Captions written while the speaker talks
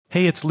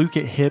Hey, it's Luke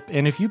at HIP,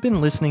 and if you've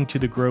been listening to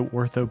the Grow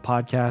Ortho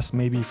podcast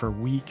maybe for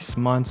weeks,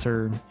 months,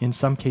 or in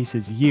some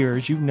cases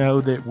years, you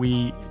know that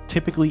we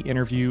typically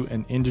interview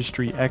an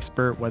industry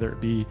expert, whether it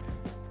be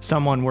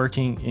someone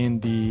working in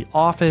the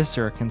office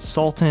or a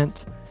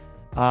consultant,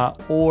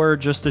 or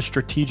just a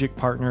strategic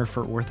partner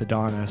for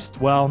orthodontists.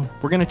 Well,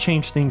 we're going to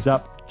change things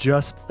up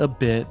just a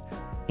bit,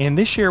 and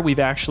this year we've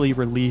actually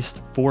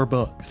released 4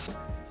 books.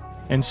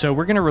 And so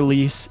we're going to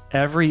release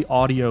every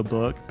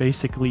audiobook,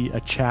 basically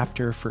a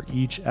chapter for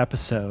each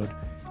episode.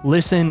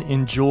 Listen,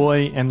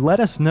 enjoy, and let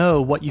us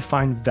know what you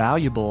find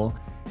valuable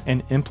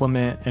and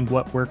implement and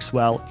what works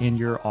well in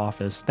your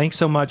office. Thanks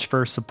so much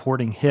for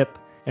supporting HIP,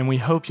 and we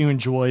hope you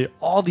enjoy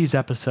all these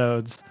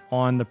episodes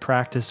on the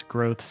Practice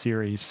Growth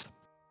series.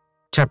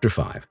 Chapter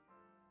 5.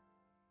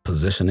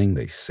 Positioning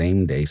the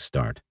Same-Day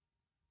Start.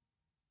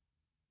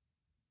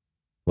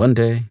 One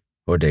day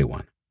or day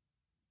one.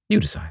 You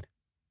decide.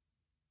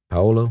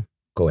 Paulo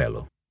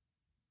Coelho.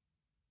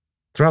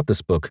 Throughout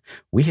this book,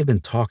 we have been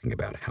talking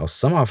about how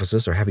some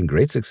offices are having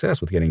great success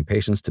with getting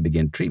patients to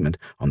begin treatment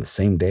on the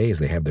same day as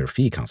they have their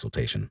fee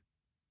consultation.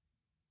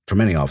 For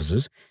many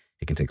offices,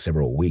 it can take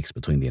several weeks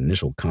between the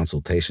initial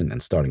consultation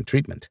and starting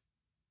treatment.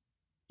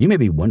 You may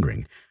be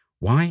wondering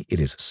why it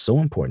is so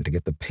important to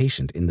get the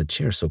patient in the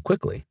chair so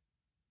quickly.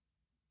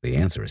 The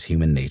answer is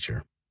human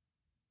nature.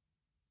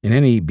 In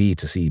any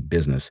B2C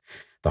business,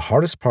 the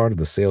hardest part of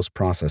the sales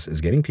process is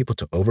getting people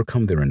to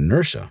overcome their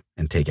inertia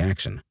and take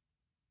action.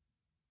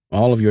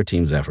 All of your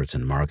team's efforts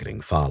in marketing,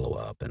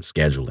 follow-up, and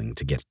scheduling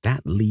to get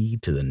that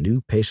lead to the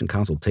new patient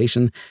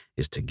consultation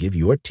is to give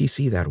your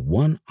TC that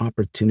one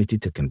opportunity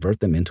to convert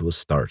them into a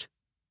start.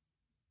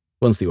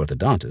 Once the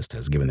orthodontist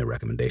has given their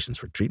recommendations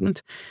for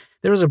treatment,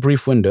 there is a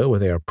brief window where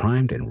they are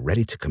primed and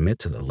ready to commit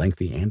to the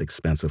lengthy and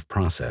expensive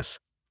process.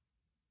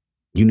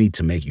 You need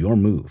to make your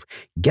move,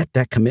 get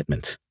that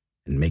commitment,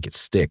 and make it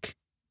stick.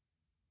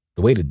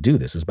 The way to do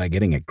this is by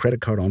getting a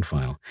credit card on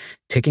file,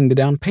 taking the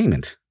down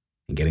payment,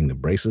 and getting the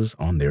braces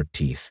on their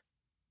teeth.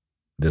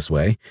 This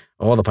way,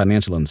 all the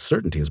financial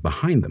uncertainty is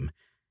behind them,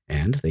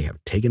 and they have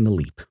taken the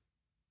leap.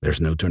 There's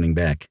no turning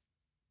back.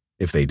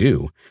 If they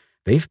do,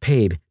 they've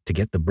paid to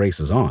get the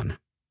braces on,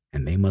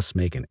 and they must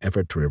make an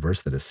effort to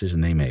reverse the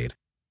decision they made.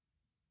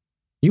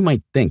 You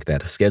might think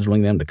that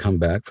scheduling them to come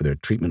back for their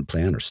treatment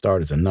plan or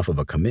start is enough of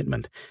a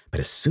commitment, but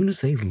as soon as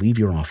they leave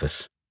your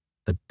office,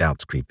 the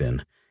doubts creep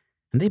in,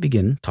 and they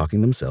begin talking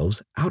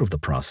themselves out of the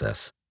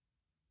process.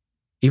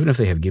 Even if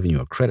they have given you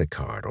a credit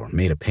card or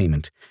made a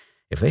payment,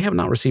 if they have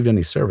not received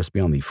any service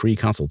beyond the free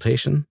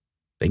consultation,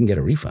 they can get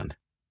a refund.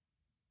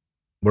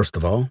 Worst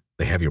of all,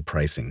 they have your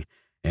pricing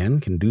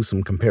and can do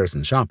some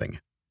comparison shopping.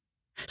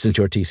 Since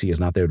your TC is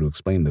not there to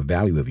explain the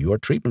value of your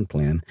treatment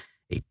plan,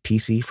 a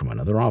TC from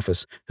another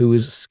office who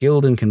is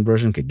skilled in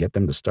conversion could get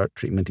them to start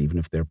treatment even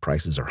if their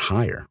prices are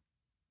higher.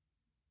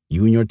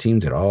 You and your team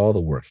did all the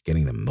work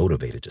getting them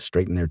motivated to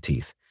straighten their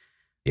teeth.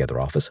 The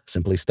other office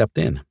simply stepped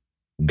in,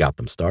 got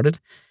them started,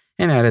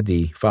 and added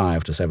the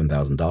 $5,000 to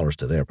 $7,000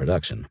 to their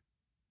production.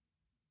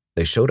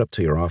 They showed up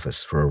to your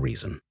office for a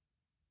reason.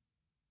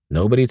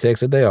 Nobody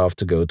takes a day off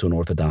to go to an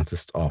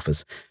orthodontist's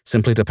office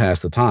simply to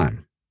pass the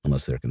time,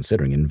 unless they're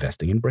considering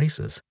investing in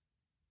braces.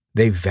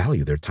 They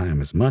value their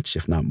time as much,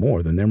 if not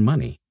more, than their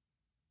money.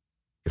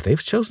 If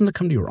they've chosen to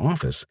come to your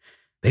office,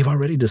 they've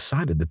already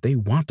decided that they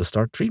want to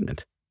start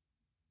treatment.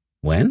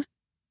 When?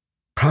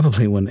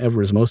 Probably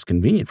whenever is most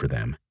convenient for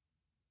them.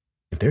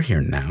 If they're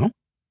here now,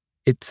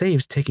 it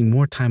saves taking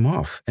more time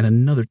off and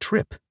another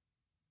trip.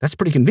 That's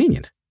pretty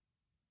convenient.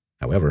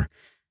 However,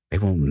 they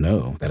won't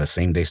know that a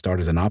same-day start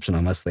is an option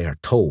unless they are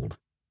told.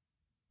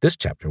 This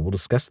chapter will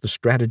discuss the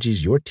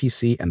strategies your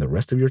TC and the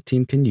rest of your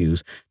team can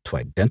use to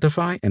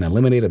identify and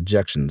eliminate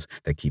objections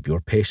that keep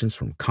your patients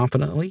from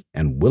confidently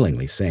and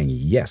willingly saying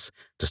yes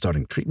to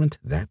starting treatment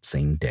that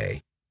same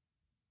day.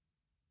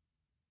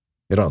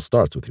 It all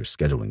starts with your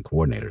scheduling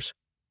coordinators.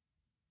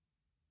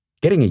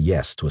 Getting a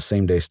yes to a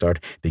same-day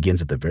start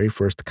begins at the very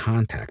first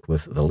contact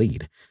with the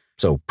lead,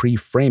 so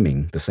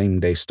pre-framing the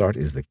same-day start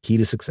is the key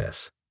to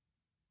success.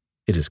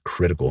 It is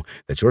critical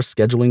that your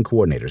scheduling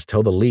coordinators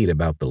tell the lead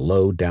about the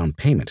low down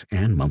payment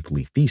and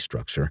monthly fee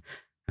structure,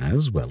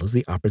 as well as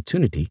the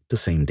opportunity to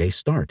same-day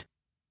start.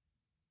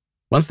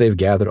 Once they've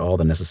gathered all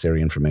the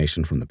necessary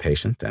information from the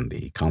patient and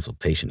the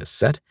consultation is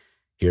set,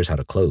 here's how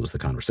to close the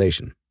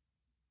conversation.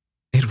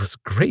 It was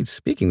great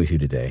speaking with you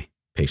today,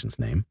 patient's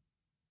name.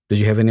 Did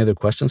you have any other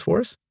questions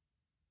for us?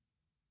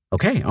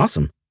 Okay,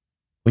 awesome.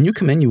 When you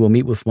come in, you will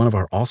meet with one of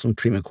our awesome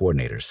treatment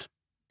coordinators,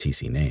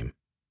 TC name.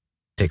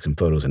 Take some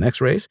photos and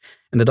x-rays,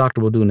 and the doctor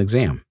will do an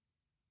exam.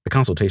 The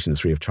consultation is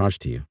free of charge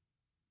to you.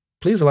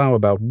 Please allow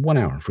about 1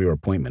 hour for your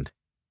appointment.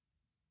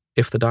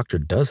 If the doctor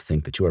does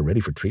think that you are ready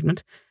for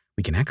treatment,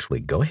 we can actually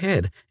go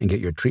ahead and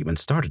get your treatment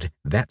started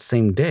that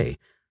same day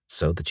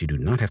so that you do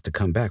not have to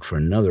come back for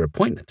another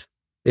appointment,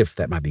 if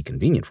that might be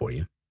convenient for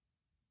you.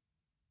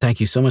 Thank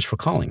you so much for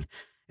calling,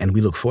 and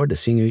we look forward to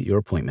seeing you at your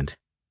appointment.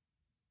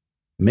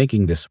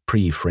 Making this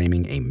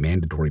pre-framing a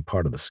mandatory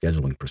part of the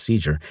scheduling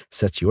procedure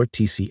sets your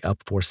TC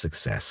up for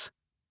success.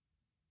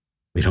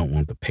 We don't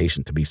want the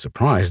patient to be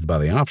surprised by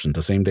the option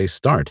to same-day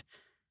start.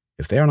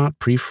 If they are not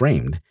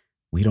pre-framed,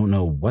 we don't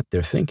know what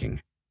they're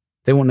thinking.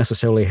 They won't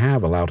necessarily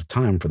have allowed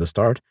time for the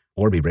start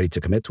or be ready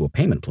to commit to a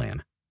payment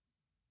plan.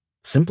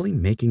 Simply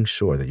making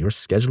sure that your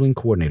scheduling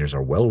coordinators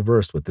are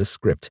well-versed with this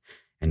script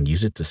and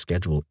use it to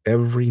schedule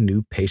every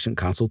new patient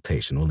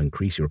consultation will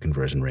increase your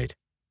conversion rate.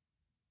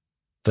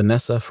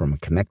 Vanessa from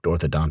Connect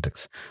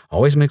Orthodontics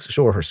always makes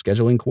sure her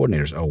scheduling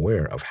coordinators are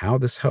aware of how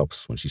this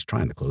helps when she's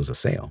trying to close a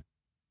sale.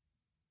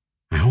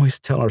 I always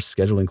tell our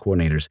scheduling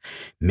coordinators,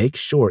 make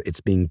sure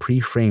it's being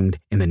pre-framed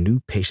in the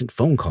new patient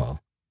phone call.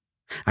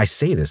 I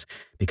say this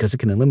because it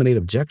can eliminate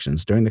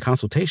objections during the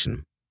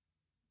consultation.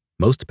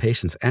 Most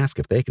patients ask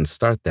if they can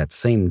start that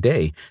same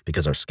day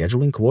because our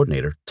scheduling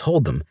coordinator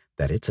told them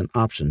that it's an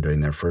option during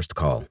their first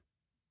call.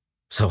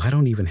 So I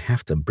don't even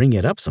have to bring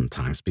it up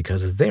sometimes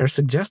because they're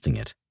suggesting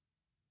it.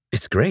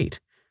 It's great.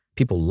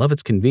 People love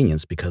its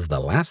convenience because the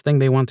last thing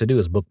they want to do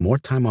is book more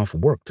time off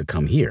work to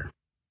come here.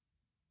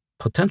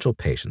 Potential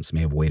patients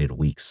may have waited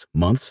weeks,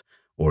 months,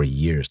 or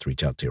years to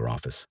reach out to your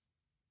office.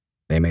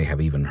 They may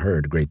have even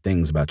heard great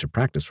things about your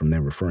practice from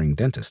their referring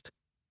dentist.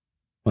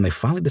 When they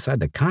finally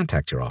decide to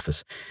contact your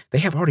office, they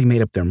have already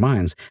made up their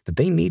minds that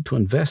they need to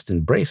invest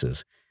in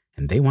braces,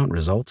 and they want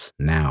results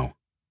now.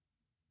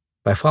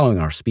 By following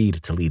our speed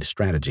to lead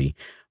strategy,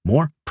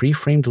 more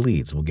pre-framed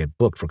leads will get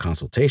booked for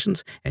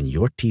consultations, and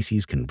your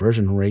TC's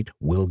conversion rate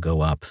will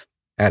go up,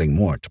 adding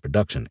more to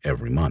production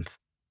every month.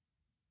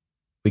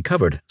 We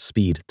covered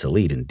speed to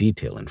lead in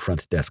detail in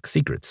Front Desk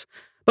Secrets,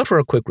 but for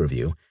a quick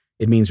review,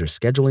 it means your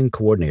scheduling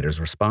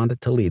coordinators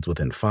responded to leads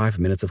within 5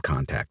 minutes of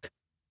contact,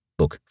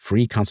 book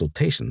free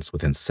consultations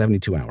within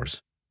 72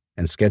 hours,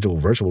 and schedule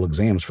virtual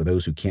exams for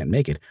those who can't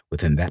make it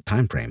within that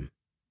time frame.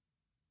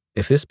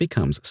 If this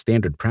becomes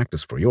standard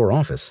practice for your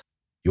office,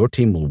 your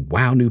team will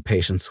wow new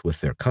patients with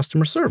their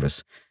customer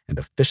service and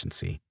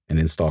efficiency and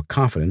install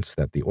confidence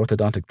that the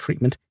orthodontic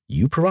treatment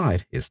you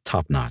provide is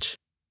top-notch.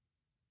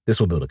 This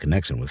will build a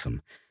connection with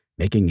them,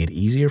 making it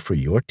easier for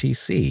your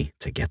TC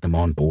to get them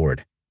on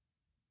board.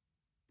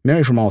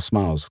 Mary from All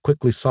Smiles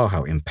quickly saw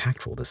how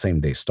impactful the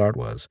same-day start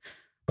was,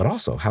 but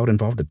also how it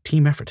involved a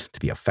team effort to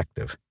be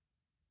effective.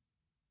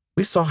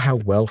 We saw how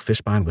well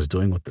Fishbein was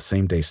doing with the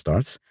same-day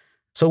starts,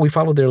 so we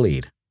followed their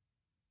lead.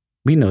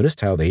 We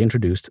noticed how they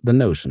introduced the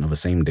notion of a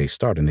same-day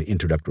start in the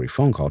introductory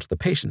phone call to the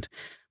patient,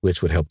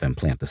 which would help them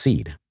plant the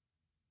seed.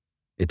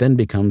 It then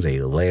becomes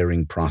a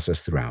layering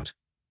process throughout.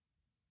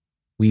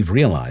 We've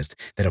realized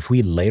that if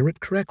we layer it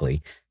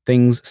correctly,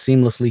 things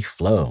seamlessly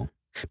flow.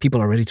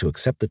 People are ready to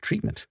accept the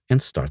treatment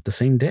and start the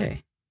same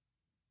day.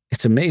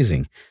 It's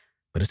amazing,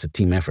 but it's a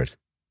team effort.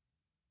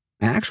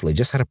 I actually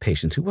just had a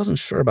patient who wasn't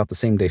sure about the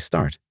same-day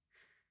start.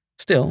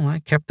 Still, I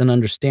kept an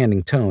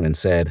understanding tone and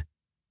said,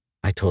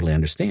 "I totally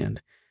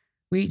understand.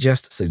 We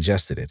just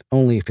suggested it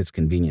only if it's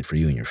convenient for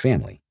you and your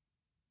family."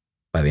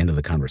 By the end of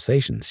the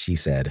conversation, she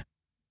said,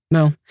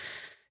 "No,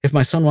 if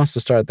my son wants to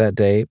start that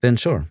day, then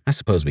sure, I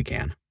suppose we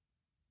can."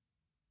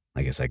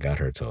 I guess I got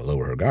her to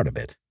lower her guard a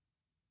bit.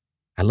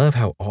 I love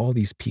how all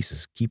these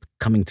pieces keep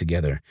coming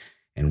together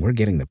and we're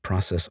getting the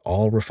process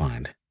all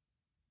refined.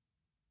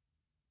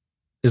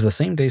 Is the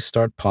same-day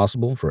start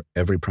possible for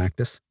every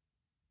practice?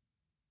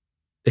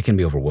 It can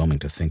be overwhelming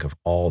to think of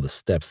all the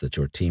steps that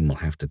your team will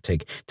have to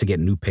take to get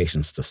new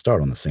patients to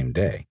start on the same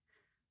day.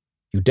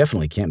 You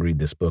definitely can't read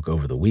this book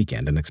over the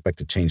weekend and expect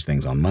to change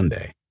things on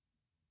Monday.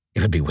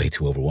 It would be way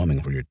too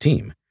overwhelming for your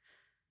team.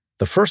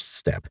 The first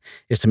step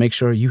is to make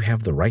sure you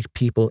have the right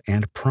people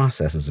and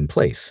processes in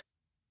place.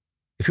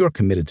 If you are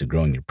committed to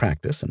growing your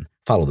practice and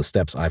follow the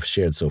steps I've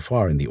shared so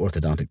far in the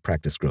Orthodontic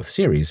Practice Growth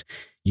series,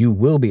 you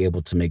will be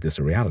able to make this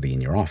a reality in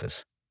your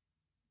office.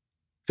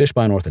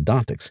 Fishbein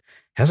Orthodontics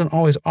hasn't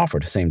always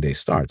offered same-day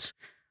starts,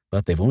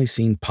 but they've only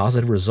seen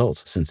positive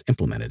results since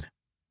implemented.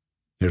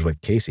 Here's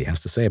what Casey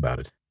has to say about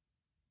it.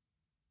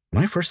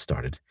 When I first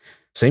started,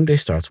 same-day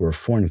starts were a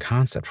foreign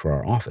concept for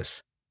our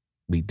office.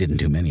 We didn't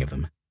do many of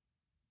them.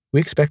 We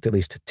expect at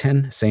least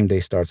 10 same-day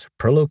starts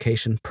per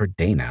location per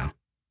day now.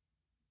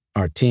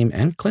 Our team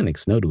and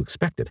clinics know to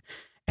expect it,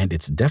 and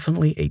it's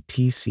definitely a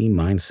TC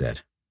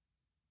mindset.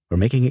 We're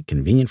making it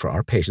convenient for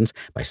our patients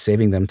by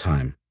saving them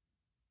time.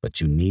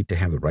 But you need to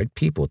have the right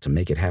people to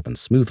make it happen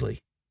smoothly.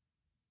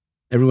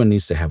 Everyone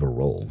needs to have a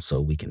role so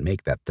we can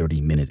make that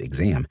 30-minute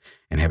exam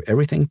and have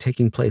everything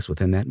taking place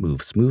within that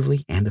move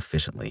smoothly and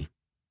efficiently.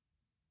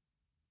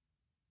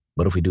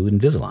 What if we do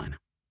Invisalign?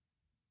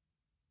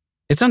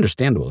 It's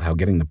understandable how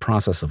getting the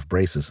process of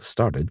braces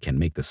started can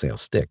make the sale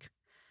stick.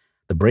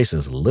 The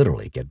braces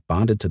literally get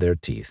bonded to their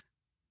teeth.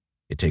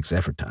 It takes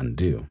effort to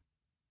undo.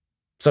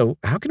 So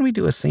how can we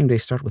do a same-day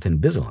start with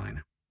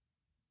Invisalign?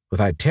 With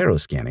iTero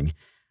scanning,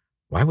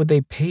 why would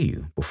they pay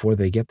you before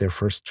they get their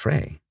first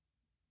tray?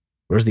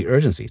 Where's the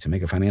urgency to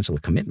make a financial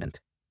commitment?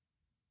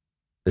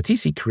 The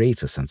TC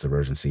creates a sense of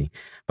urgency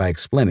by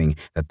explaining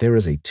that there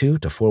is a 2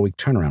 to 4 week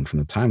turnaround from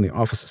the time the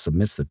office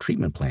submits the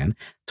treatment plan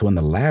to when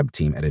the lab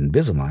team at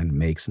Invisalign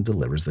makes and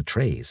delivers the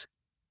trays.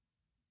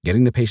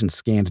 Getting the patient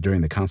scanned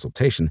during the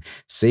consultation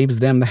saves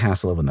them the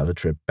hassle of another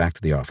trip back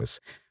to the office,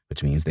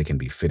 which means they can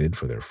be fitted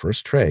for their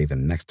first tray the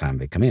next time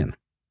they come in.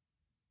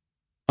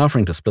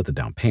 Offering to split the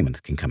down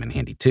payment can come in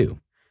handy too.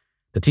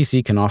 The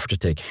TC can offer to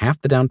take half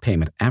the down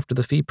payment after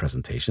the fee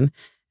presentation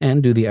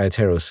and do the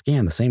iTero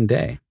scan the same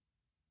day.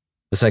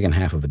 The second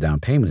half of the down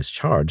payment is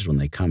charged when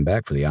they come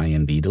back for the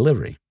INV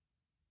delivery.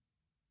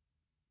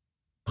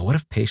 But what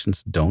if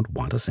patients don't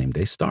want a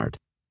same-day start?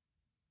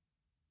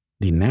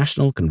 The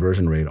national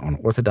conversion rate on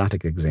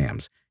orthodontic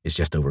exams is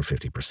just over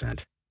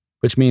 50%,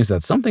 which means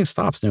that something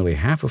stops nearly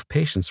half of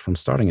patients from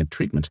starting a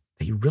treatment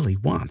they really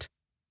want.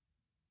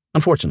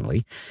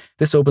 Unfortunately,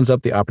 this opens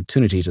up the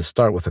opportunity to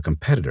start with a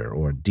competitor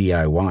or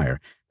DIYer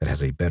that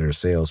has a better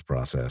sales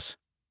process.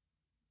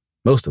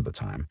 Most of the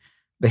time,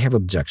 they have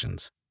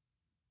objections.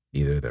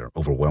 Either they're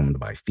overwhelmed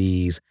by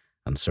fees,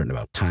 uncertain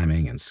about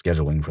timing and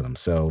scheduling for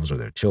themselves or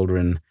their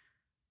children,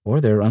 or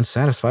they're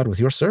unsatisfied with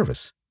your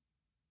service.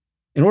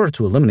 In order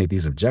to eliminate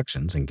these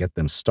objections and get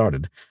them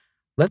started,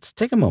 let's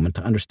take a moment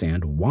to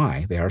understand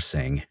why they are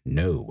saying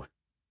no.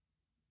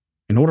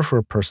 In order for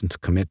a person to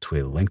commit to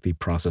a lengthy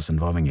process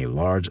involving a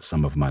large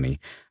sum of money,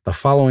 the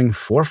following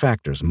 4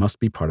 factors must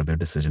be part of their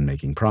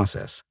decision-making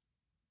process.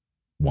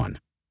 1.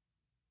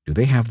 Do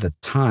they have the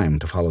time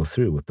to follow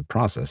through with the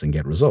process and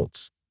get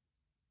results?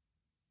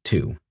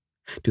 2.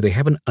 Do they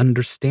have an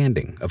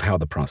understanding of how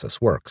the process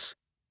works?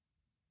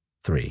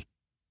 3.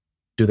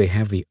 Do they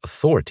have the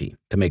authority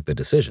to make the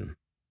decision?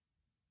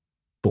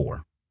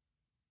 4.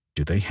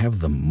 Do they have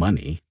the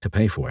money to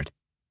pay for it?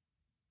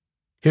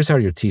 Here's how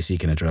your TC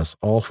can address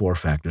all 4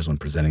 factors when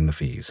presenting the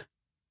fees.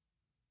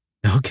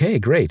 Okay,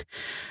 great.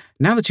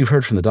 Now that you've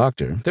heard from the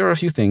doctor, there are a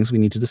few things we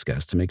need to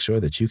discuss to make sure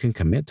that you can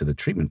commit to the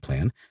treatment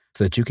plan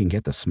so that you can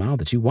get the smile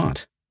that you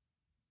want.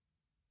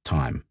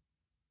 Time.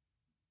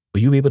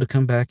 Will you be able to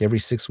come back every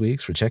 6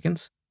 weeks for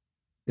check-ins?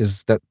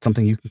 Is that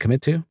something you can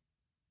commit to?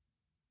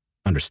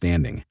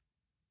 Understanding.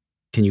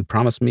 Can you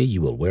promise me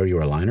you will wear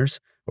your aligners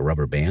or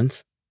rubber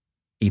bands?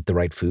 Eat the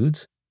right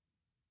foods?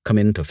 Come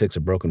in to fix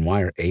a broken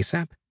wire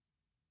ASAP?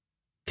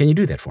 Can you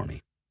do that for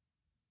me?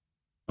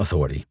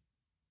 Authority.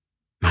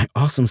 My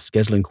awesome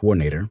scheduling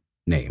coordinator,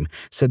 name,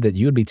 said that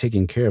you would be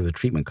taking care of the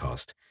treatment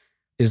cost.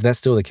 Is that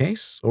still the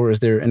case, or is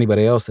there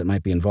anybody else that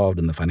might be involved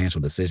in the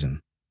financial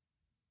decision?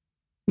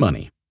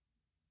 Money.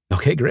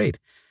 Okay, great.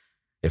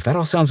 If that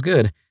all sounds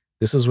good,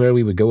 this is where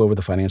we would go over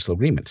the financial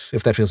agreement,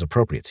 if that feels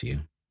appropriate to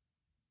you.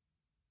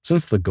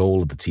 Since the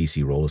goal of the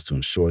TC role is to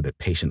ensure that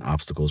patient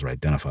obstacles are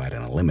identified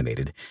and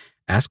eliminated,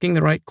 asking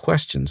the right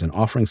questions and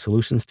offering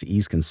solutions to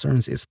ease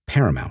concerns is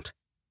paramount.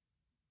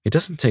 It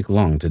doesn't take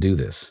long to do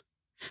this.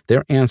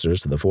 Their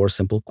answers to the 4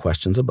 simple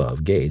questions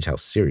above gauge how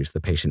serious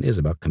the patient is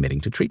about committing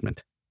to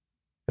treatment.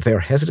 If they are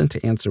hesitant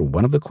to answer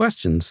one of the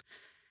questions,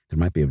 there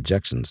might be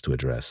objections to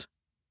address.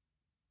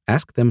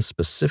 Ask them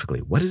specifically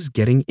what is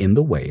getting in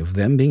the way of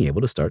them being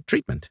able to start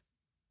treatment.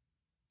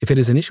 If it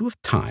is an issue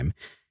of time,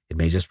 it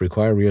may just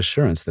require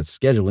reassurance that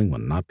scheduling will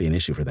not be an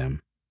issue for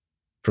them.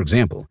 For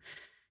example,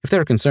 if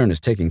their concern is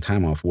taking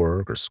time off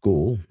work or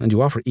school and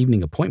you offer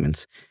evening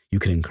appointments, you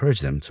can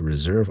encourage them to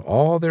reserve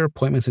all their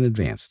appointments in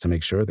advance to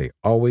make sure they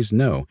always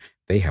know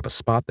they have a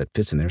spot that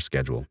fits in their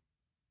schedule.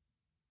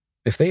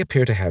 If they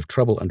appear to have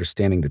trouble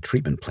understanding the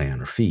treatment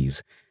plan or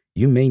fees,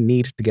 you may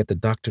need to get the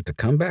doctor to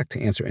come back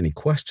to answer any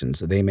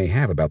questions they may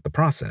have about the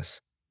process.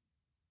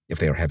 If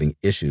they are having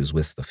issues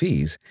with the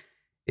fees,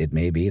 it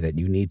may be that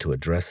you need to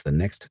address the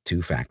next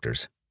 2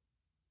 factors.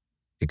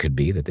 It could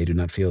be that they do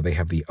not feel they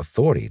have the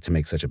authority to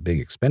make such a big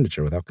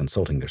expenditure without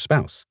consulting their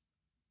spouse.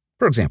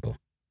 For example,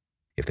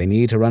 if they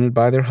need to run it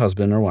by their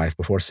husband or wife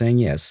before saying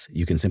yes,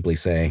 you can simply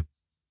say,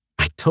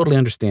 I totally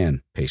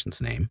understand,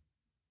 patient's name.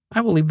 I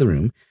will leave the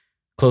room,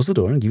 close the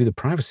door, and give you the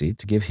privacy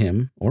to give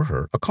him or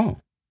her a call.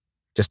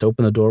 Just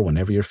open the door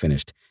whenever you're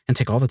finished and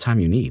take all the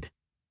time you need.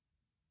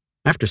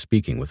 After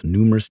speaking with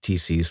numerous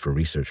TCs for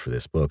research for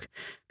this book,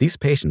 these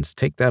patients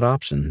take that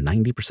option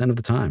 90% of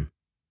the time.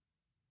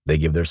 They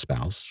give their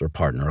spouse or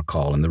partner a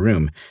call in the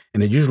room,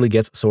 and it usually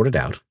gets sorted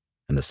out,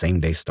 and the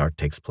same-day start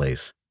takes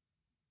place.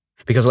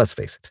 Because let's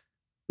face it,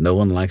 no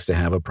one likes to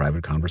have a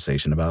private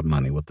conversation about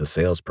money with the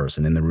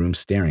salesperson in the room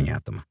staring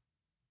at them.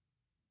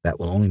 That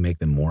will only make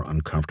them more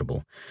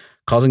uncomfortable,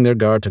 causing their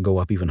guard to go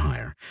up even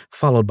higher,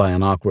 followed by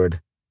an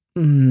awkward,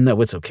 no,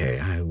 it's okay,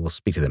 I will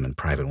speak to them in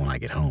private when I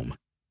get home.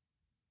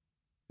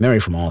 Mary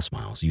from All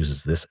Smiles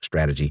uses this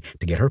strategy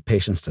to get her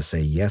patients to say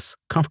yes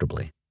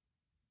comfortably.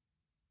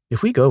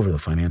 If we go over the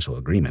financial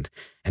agreement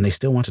and they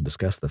still want to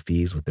discuss the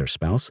fees with their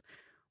spouse,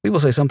 we will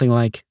say something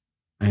like,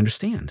 I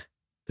understand.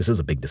 This is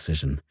a big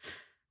decision.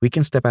 We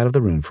can step out of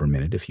the room for a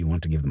minute if you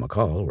want to give them a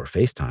call or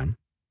FaceTime,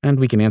 and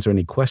we can answer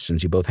any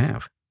questions you both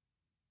have.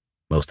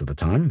 Most of the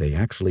time, they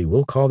actually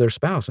will call their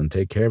spouse and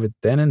take care of it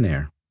then and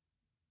there.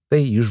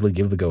 They usually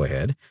give the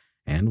go-ahead,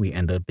 and we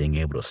end up being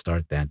able to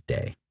start that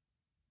day.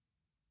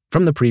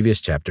 From the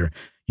previous chapter,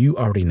 you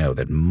already know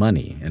that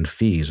money and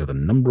fees are the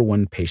number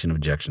 1 patient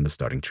objection to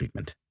starting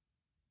treatment.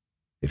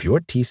 If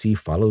your TC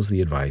follows the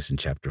advice in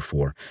Chapter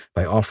 4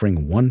 by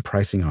offering one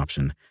pricing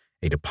option,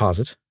 a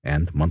deposit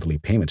and monthly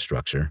payment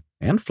structure,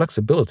 and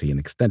flexibility in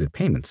extended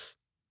payments,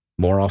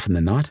 more often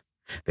than not,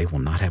 they will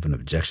not have an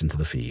objection to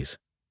the fees.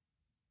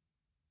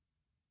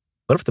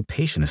 What if the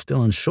patient is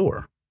still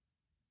unsure?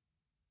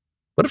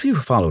 What if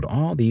you've followed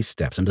all these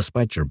steps and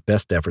despite your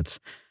best efforts,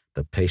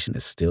 the patient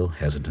is still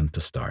hesitant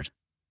to start?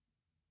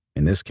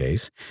 In this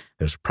case,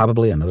 there's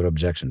probably another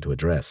objection to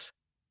address.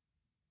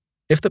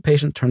 If the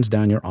patient turns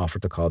down your offer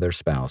to call their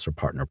spouse or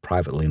partner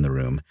privately in the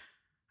room,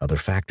 other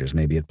factors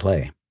may be at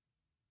play.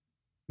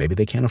 Maybe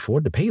they can't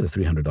afford to pay the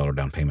 $300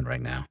 down payment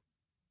right now.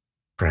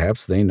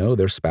 Perhaps they know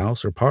their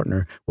spouse or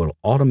partner will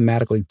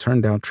automatically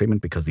turn down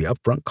treatment because the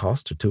upfront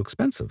costs are too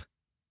expensive.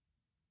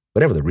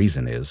 Whatever the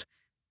reason is,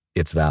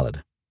 it's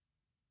valid.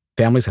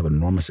 Families have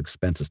enormous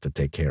expenses to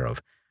take care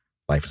of.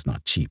 Life is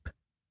not cheap.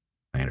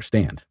 I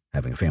understand,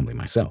 having a family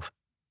myself.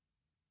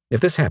 If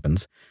this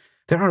happens,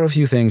 there are a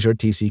few things your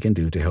TC can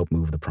do to help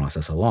move the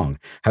process along.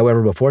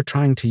 However, before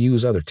trying to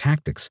use other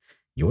tactics,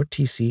 your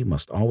TC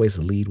must always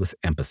lead with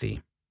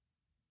empathy.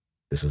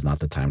 This is not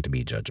the time to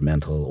be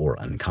judgmental or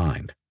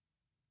unkind.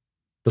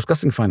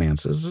 Discussing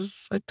finances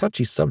is a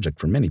touchy subject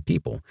for many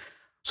people,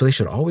 so they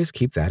should always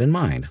keep that in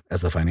mind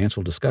as the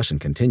financial discussion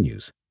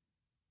continues.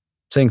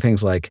 Saying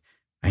things like,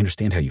 "I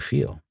understand how you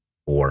feel,"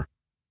 or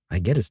 "I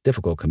get it's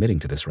difficult committing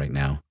to this right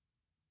now,"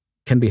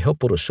 can be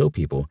helpful to show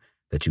people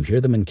that you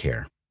hear them and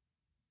care.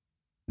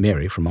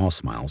 Mary, from All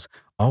Smiles,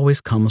 always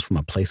comes from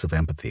a place of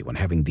empathy when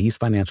having these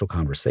financial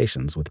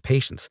conversations with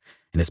patients,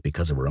 and it's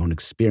because of her own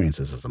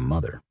experiences as a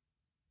mother.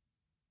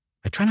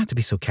 I try not to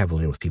be so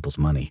cavalier with people's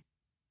money.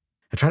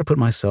 I try to put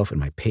myself in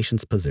my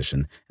patient's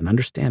position and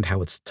understand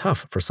how it's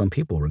tough for some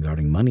people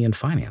regarding money and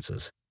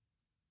finances.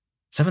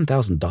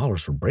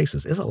 $7,000 for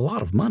braces is a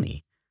lot of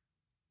money.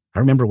 I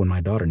remember when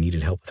my daughter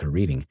needed help with her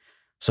reading,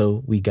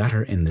 so we got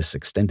her in this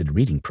extended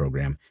reading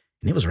program,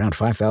 and it was around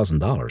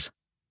 $5,000.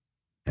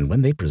 And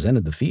when they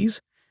presented the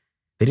fees,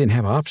 they didn't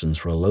have options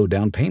for a low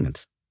down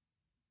payment.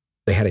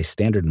 They had a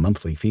standard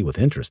monthly fee with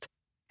interest,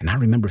 and I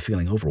remember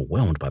feeling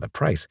overwhelmed by the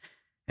price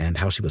and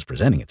how she was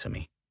presenting it to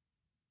me.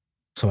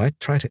 So I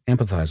try to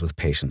empathize with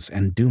patients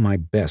and do my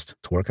best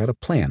to work out a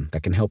plan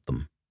that can help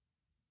them.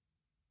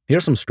 Here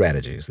are some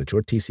strategies that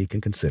your TC can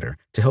consider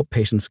to help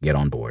patients get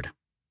on board.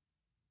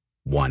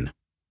 1.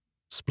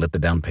 Split the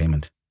down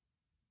payment.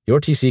 Your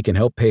TC can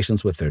help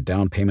patients with their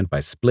down payment by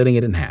splitting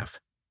it in half.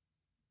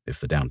 If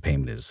the down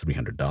payment is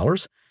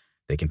 $300,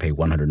 they can pay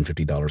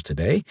 $150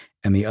 today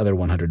and the other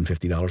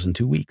 $150 in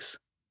 2 weeks.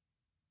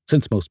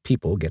 Since most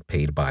people get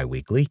paid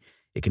bi-weekly,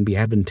 it can be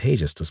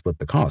advantageous to split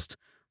the cost,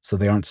 so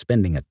they aren't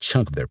spending a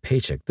chunk of their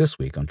paycheck this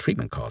week on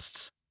treatment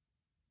costs.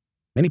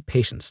 Many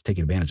patients take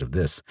advantage of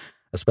this,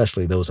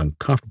 especially those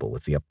uncomfortable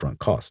with the upfront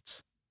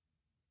costs.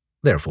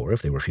 Therefore,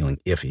 if they were feeling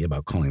iffy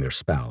about calling their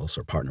spouse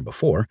or partner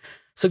before,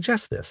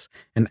 suggest this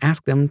and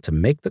ask them to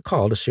make the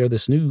call to share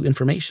this new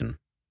information.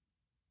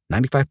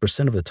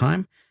 95% of the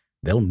time,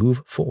 they'll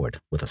move forward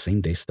with a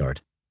same-day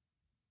start.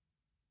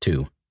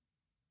 2.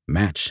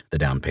 Match the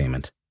down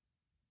payment.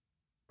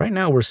 Right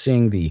now, we're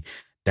seeing the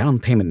down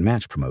payment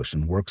match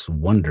promotion works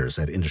wonders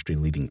at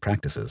industry-leading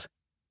practices.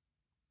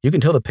 You can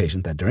tell the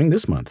patient that during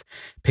this month,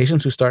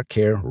 patients who start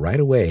care right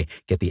away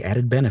get the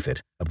added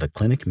benefit of the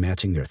clinic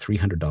matching their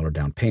 $300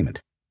 down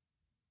payment.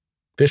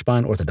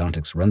 Fishbein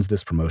Orthodontics runs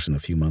this promotion a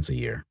few months a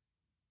year.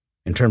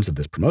 In terms of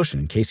this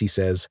promotion, Casey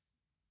says,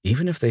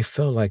 even if they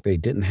felt like they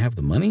didn't have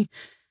the money,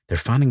 they're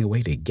finding a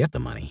way to get the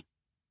money.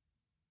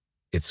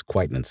 It's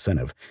quite an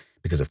incentive,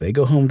 because if they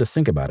go home to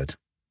think about it,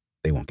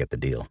 they won't get the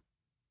deal.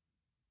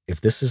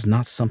 If this is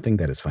not something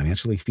that is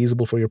financially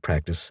feasible for your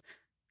practice,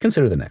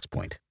 consider the next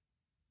point.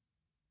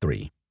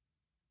 3.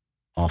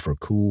 Offer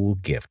cool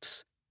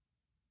gifts.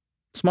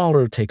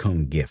 Smaller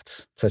take-home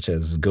gifts, such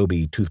as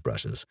Gobi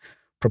toothbrushes,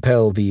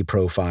 Propel V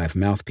Pro 5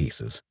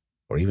 mouthpieces,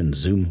 or even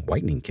Zoom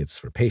whitening kits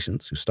for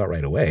patients who start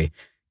right away,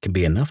 can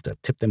be enough to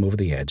tip them over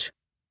the edge.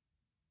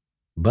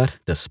 But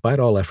despite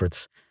all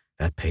efforts,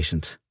 that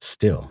patient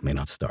still may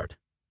not start.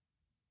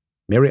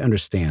 Mary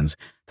understands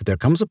that there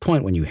comes a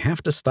point when you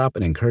have to stop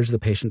and encourage the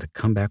patient to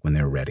come back when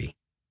they're ready.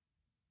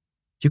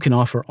 You can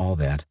offer all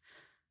that,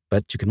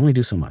 but you can only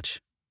do so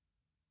much.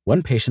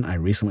 One patient I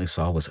recently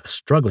saw was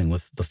struggling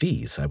with the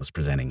fees I was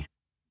presenting.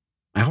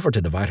 I offered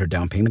to divide her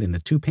down payment into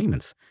 2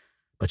 payments,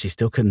 but she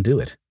still couldn't do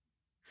it.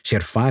 She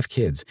had 5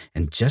 kids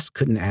and just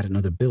couldn't add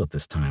another bill at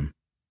this time.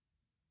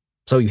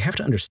 So you have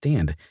to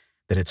understand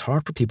that it's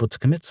hard for people to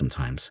commit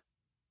sometimes.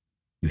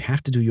 You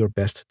have to do your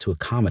best to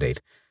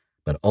accommodate,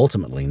 but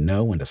ultimately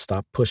know when to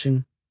stop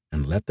pushing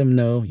and let them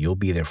know you'll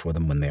be there for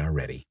them when they are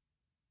ready.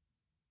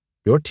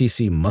 Your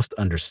TC must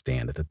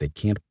understand that they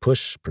can't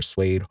push,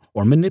 persuade,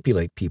 or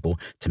manipulate people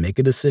to make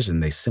a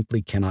decision they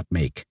simply cannot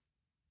make.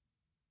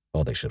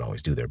 While they should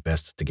always do their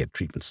best to get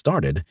treatment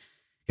started,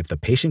 if the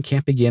patient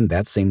can't begin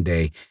that same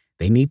day,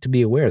 they need to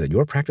be aware that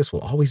your practice will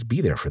always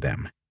be there for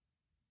them.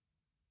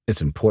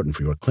 It's important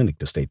for your clinic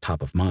to stay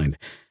top of mind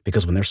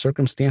because when their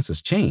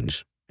circumstances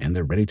change and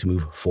they're ready to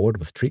move forward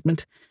with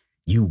treatment,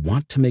 you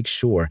want to make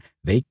sure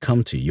they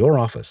come to your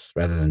office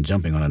rather than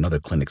jumping on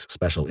another clinic's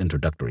special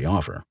introductory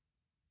offer.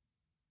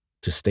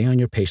 To stay on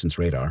your patient's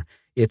radar,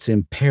 it's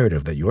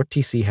imperative that your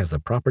TC has the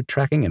proper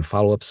tracking and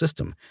follow-up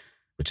system,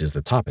 which is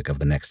the topic of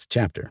the next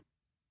chapter.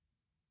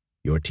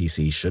 Your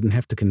TC shouldn't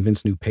have to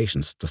convince new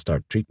patients to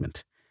start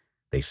treatment.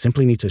 They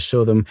simply need to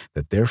show them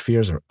that their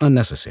fears are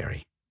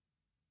unnecessary,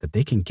 that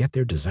they can get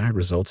their desired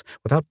results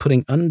without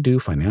putting undue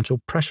financial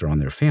pressure on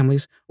their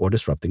families or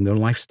disrupting their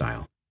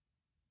lifestyle.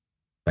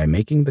 By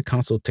making the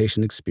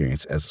consultation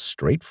experience as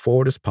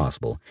straightforward as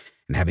possible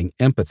and having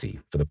empathy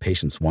for the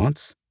patient's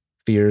wants,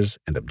 fears,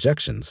 and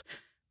objections,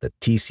 the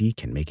TC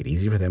can make it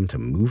easy for them to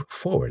move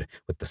forward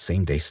with the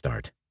same-day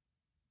start.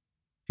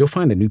 You'll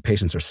find that new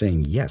patients are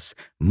saying yes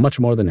much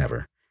more than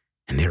ever,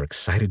 and they're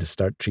excited to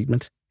start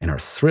treatment and are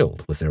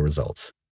thrilled with their results.